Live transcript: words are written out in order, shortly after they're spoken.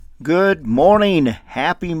Good morning.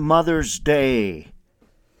 Happy Mother's Day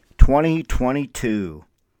 2022.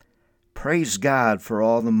 Praise God for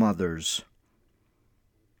all the mothers.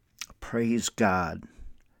 Praise God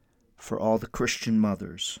for all the Christian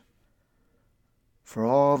mothers. For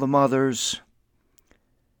all the mothers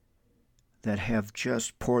that have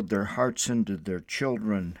just poured their hearts into their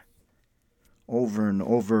children over and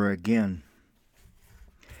over again.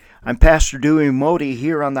 I'm Pastor Dewey Modi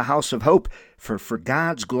here on the House of Hope for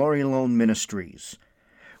God's Glory Alone Ministries.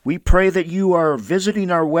 We pray that you are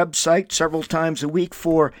visiting our website several times a week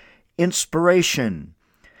for inspiration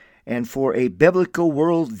and for a biblical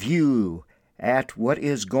worldview at what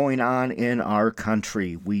is going on in our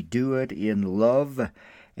country. We do it in love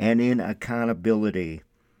and in accountability.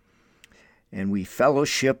 And we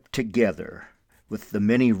fellowship together with the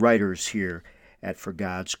many writers here at For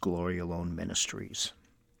God's Glory Alone Ministries.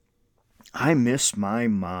 I miss my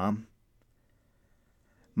mom.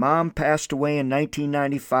 Mom passed away in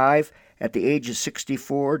 1995 at the age of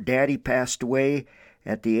 64. Daddy passed away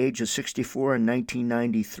at the age of 64 in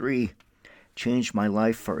 1993. Changed my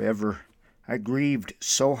life forever. I grieved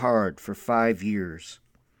so hard for 5 years.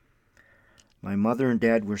 My mother and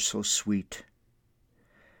dad were so sweet.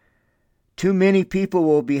 Too many people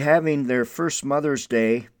will be having their first Mother's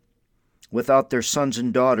Day without their sons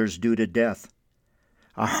and daughters due to death.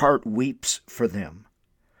 Our heart weeps for them.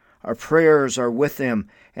 Our prayers are with them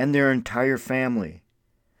and their entire family.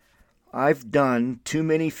 I've done too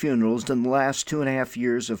many funerals in the last 2.5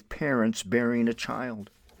 years of parents burying a child.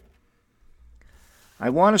 I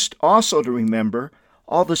want us also to remember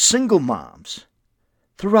all the single moms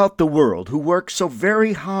throughout the world who work so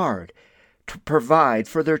very hard to provide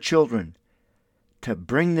for their children, to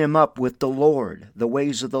bring them up with the Lord, the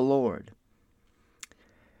ways of the Lord.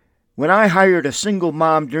 When I hired a single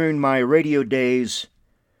mom during my radio days,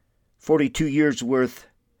 42 years worth,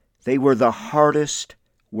 they were the hardest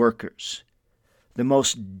workers, the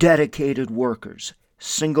most dedicated workers,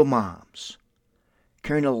 single moms,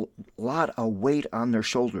 carrying a lot of weight on their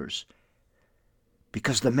shoulders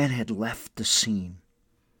because the men had left the scene.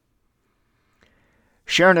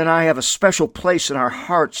 Sharon and I have a special place in our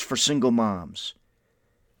hearts for single moms.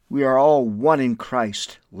 We are all one in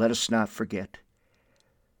Christ, let us not forget.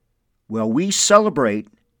 Well, we celebrate,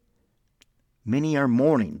 many are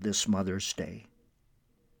mourning this Mother's Day.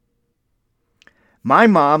 My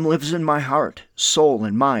mom lives in my heart, soul,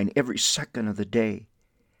 and mind every second of the day.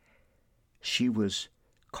 She was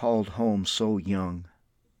called home so young.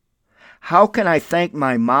 How can I thank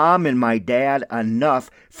my mom and my dad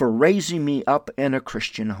enough for raising me up in a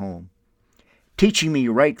Christian home, teaching me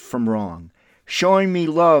right from wrong, showing me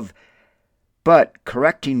love, but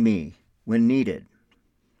correcting me when needed?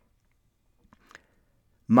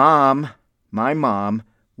 My mom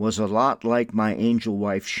was a lot like my angel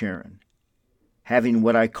wife Sharon, having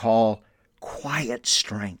what I call quiet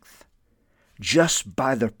strength. Just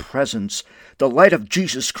by the presence, the light of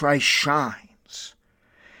Jesus Christ shines,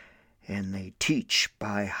 and they teach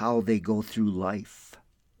by how they go through life.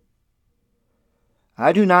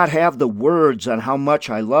 I do not have the words on how much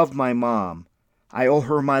I love my mom. I owe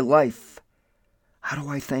her my life. How do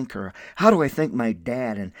I thank her? How do I thank my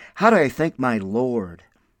dad? And how do I thank my Lord?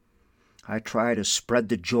 I try to spread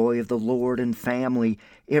the joy of the Lord and family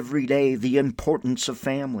every day, the importance of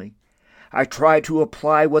family. I try to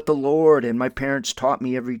apply what the Lord and my parents taught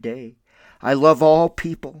me every day. I love all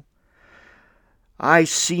people. I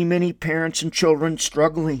see many parents and children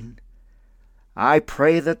struggling. I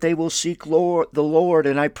pray that they will seek the Lord,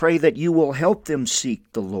 and I pray that you will help them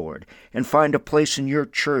seek the Lord and find a place in your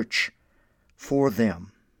church for them.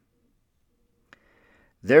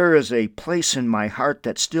 There is a place in my heart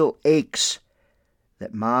that still aches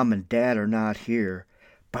that Mom and Dad are not here,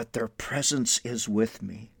 but their presence is with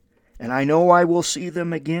me, and I know I will see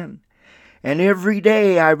them again. And every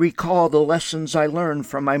day I recall the lessons I learned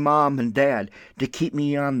from my mom and dad to keep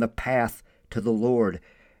me on the path to the Lord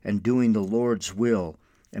and doing the Lord's will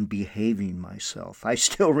and behaving myself. I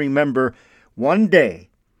still remember one day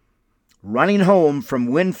running home from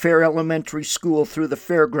Winfair Elementary School through the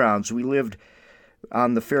fairgrounds. We lived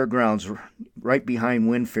on the fairgrounds right behind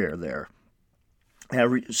Winfair there. I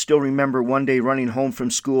still remember one day running home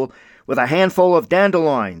from school with a handful of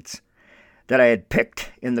dandelions that I had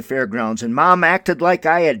picked in the fairgrounds, and Mom acted like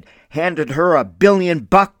I had handed her $1 billion,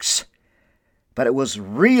 but it was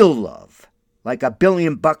real love, like $1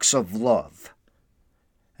 billion of love.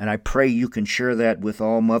 And I pray you can share that with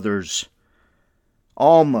all mothers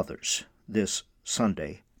this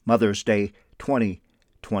Sunday, Mother's Day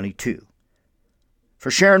 2022. For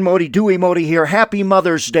Sharon Modi, Dewey Modi here, happy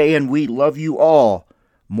Mother's Day, and we love you all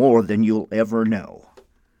more than you'll ever know.